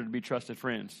consider to be trusted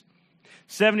friends.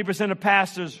 70% of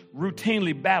pastors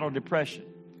routinely battle depression.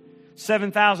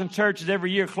 7,000 churches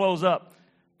every year close up.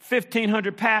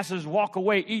 1,500 pastors walk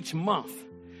away each month.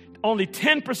 Only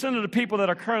 10% of the people that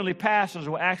are currently pastors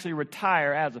will actually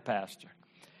retire as a pastor.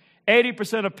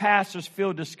 80% of pastors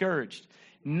feel discouraged.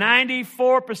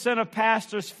 94% of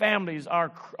pastors' families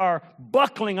are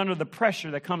buckling under the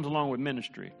pressure that comes along with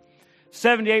ministry.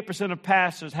 78% of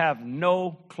pastors have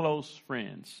no close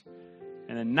friends.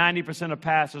 And then 90% of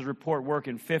pastors report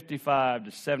working 55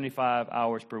 to 75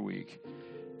 hours per week,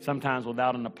 sometimes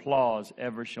without an applause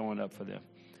ever showing up for them.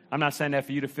 I'm not saying that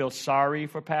for you to feel sorry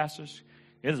for pastors.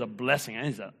 It is a blessing. It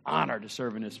is an honor to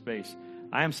serve in this space.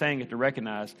 I am saying it to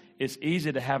recognize it's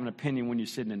easy to have an opinion when you're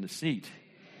sitting in the seat.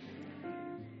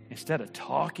 Instead of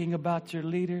talking about your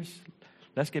leaders,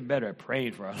 let's get better at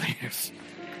praying for our leaders.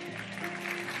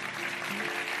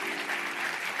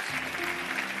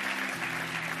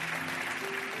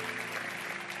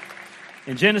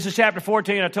 In Genesis chapter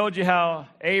 14, I told you how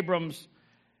he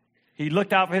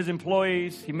looked out for his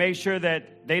employees. He made sure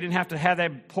that they didn't have to have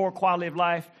that poor quality of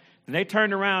life. And they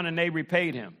turned around and they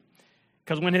repaid him.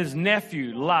 Because when his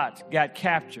nephew, Lot, got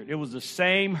captured, it was the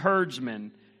same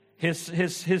herdsmen, his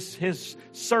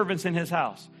servants in his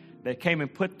house, that came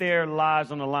and put their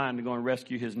lives on the line to go and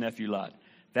rescue his nephew, Lot.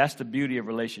 That's the beauty of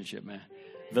relationship, man.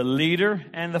 The leader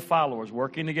and the followers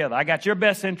working together. I got your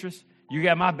best interest. You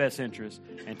got my best interest.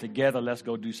 And together, let's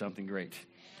go do something great.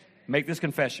 Make this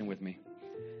confession with me.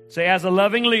 Say, as a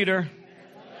loving leader,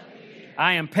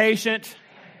 I am patient,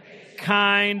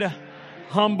 kind,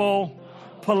 humble,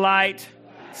 polite,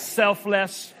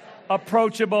 selfless,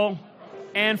 approachable,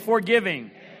 and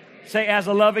forgiving. Say, as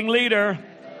a loving leader,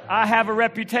 I have a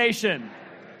reputation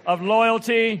of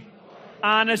loyalty,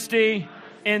 honesty,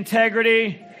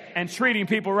 integrity, and treating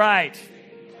people right.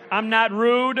 I'm not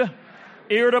rude,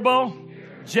 irritable,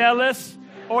 jealous,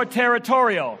 or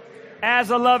territorial. As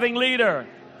a loving leader,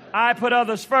 I put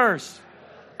others first.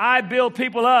 I build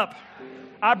people up.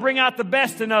 I bring out the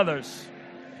best in others.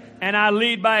 And I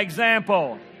lead by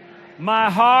example. My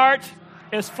heart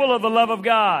is full of the love of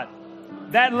God.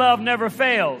 That love never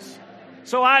fails.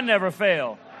 So I never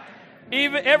fail.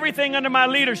 Everything under my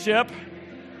leadership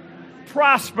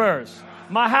prospers.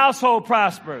 My household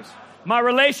prospers. My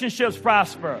relationships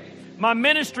prosper. My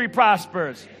ministry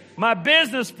prospers. My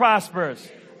business prospers.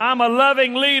 I'm a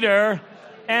loving leader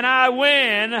and I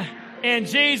win in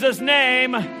Jesus'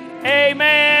 name.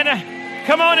 Amen.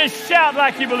 Come on and shout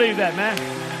like you believe that, man.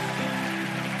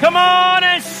 Come on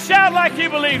and shout like you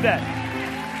believe that.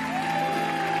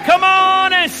 Come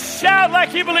on and shout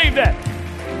like you believe that.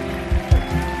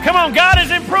 Come on, God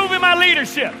is improving my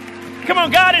leadership. Come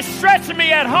on, God is stretching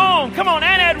me at home. Come on,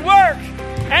 and at work,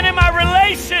 and in my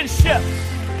relationships.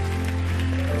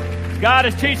 God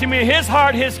is teaching me His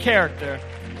heart, His character.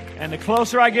 And the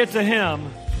closer I get to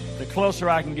Him, the closer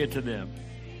I can get to them.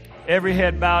 Every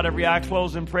head bowed, every eye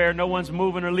closed in prayer. No one's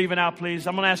moving or leaving out, please.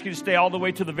 I'm going to ask you to stay all the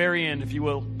way to the very end, if you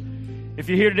will. If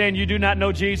you're here today and you do not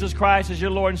know Jesus Christ as your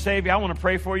Lord and Savior, I want to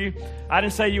pray for you. I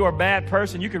didn't say you are a bad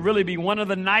person. You could really be one of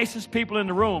the nicest people in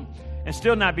the room and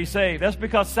still not be saved. That's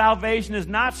because salvation is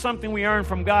not something we earn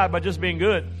from God by just being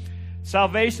good.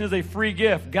 Salvation is a free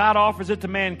gift. God offers it to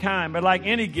mankind. But like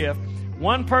any gift,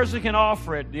 one person can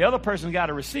offer it. The other person's got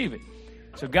to receive it.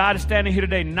 So God is standing here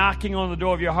today knocking on the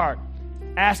door of your heart,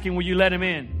 asking, will you let Him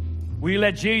in? Will you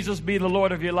let Jesus be the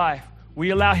Lord of your life? Will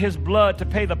you allow His blood to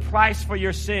pay the price for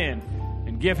your sin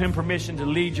and give Him permission to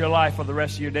lead your life for the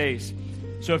rest of your days?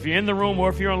 So if you're in the room or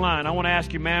if you're online, I want to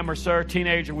ask you, ma'am or sir,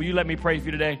 teenager, will you let me pray for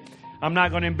you today? I'm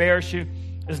not going to embarrass you.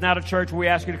 It's not a church where we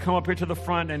ask you to come up here to the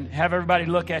front and have everybody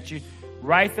look at you.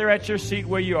 Right there at your seat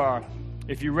where you are,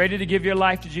 if you're ready to give your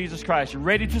life to Jesus Christ, you're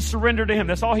ready to surrender to Him,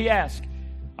 that's all He asks.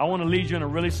 I want to lead you in a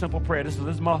really simple prayer. This is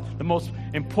the most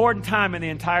important time in the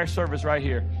entire service right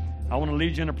here. I want to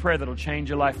lead you in a prayer that will change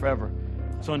your life forever.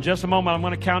 So in just a moment, I'm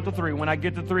going to count to 3. When I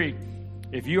get to 3,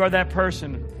 if you are that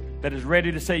person that is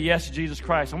ready to say yes to Jesus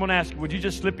Christ, I'm going to ask you, would you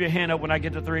just slip your hand up when I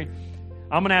get to 3?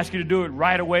 I'm going to ask you to do it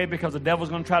right away because the devil's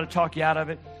going to try to talk you out of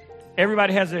it.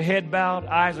 Everybody has their head bowed,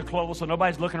 eyes are closed, so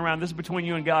nobody's looking around. This is between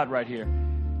you and God right here.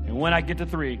 And when I get to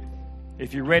 3,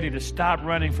 if you're ready to stop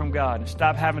running from God and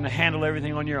stop having to handle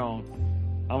everything on your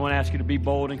own, I want to ask you to be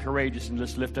bold and courageous and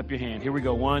just lift up your hand. Here we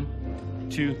go. 1,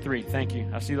 2, 3. Thank you.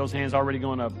 I see those hands already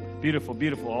going up. Beautiful,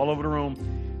 beautiful. All over the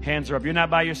room. Hands are up. You're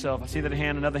not by yourself. I see that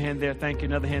hand, another hand there. Thank you.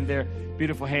 Another hand there.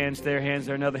 Beautiful hands there,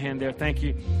 another hand there. Thank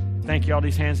you. Thank you. All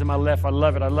these hands in my left. I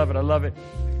love it. I love it. I love it.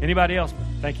 Anybody else?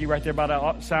 Thank you right there by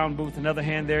the sound booth. Another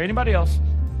hand there. Anybody else?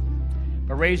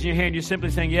 By raising your hand, you're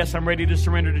simply saying, yes, I'm ready to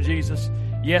surrender to Jesus.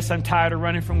 Yes, I'm tired of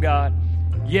running from God.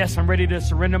 Yes, I'm ready to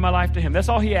surrender my life to Him. That's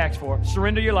all He asks for.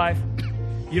 Surrender your life.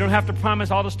 You don't have to promise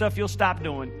all the stuff you'll stop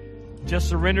doing. Just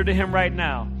surrender to Him right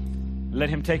now. Let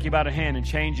Him take you by the hand and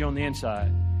change you on the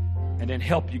inside and then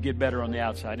help you get better on the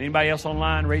outside. Anybody else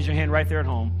online? Raise your hand right there at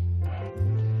home.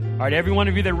 right, every one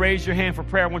of you that raised your hand for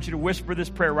prayer, I want you to whisper this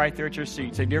prayer right there at your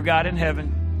seat. Say, dear God in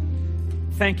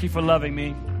heaven, thank you for loving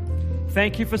me.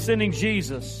 Thank you for sending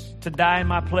Jesus to die in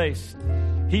my place.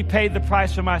 He paid the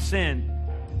price for my sin,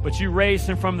 but you raised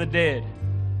him from the dead.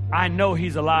 I know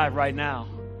he's alive right now.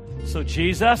 So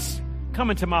Jesus, come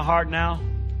into my heart now.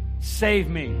 Save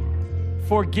me.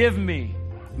 Forgive me.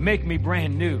 Make me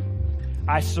brand new.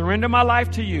 I surrender my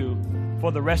life to you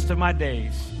for the rest of my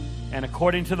days. And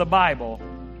according to the Bible,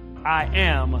 I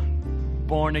am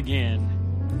born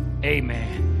again.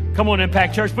 Amen. Come on,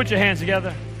 Impact Church, put your hands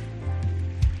together.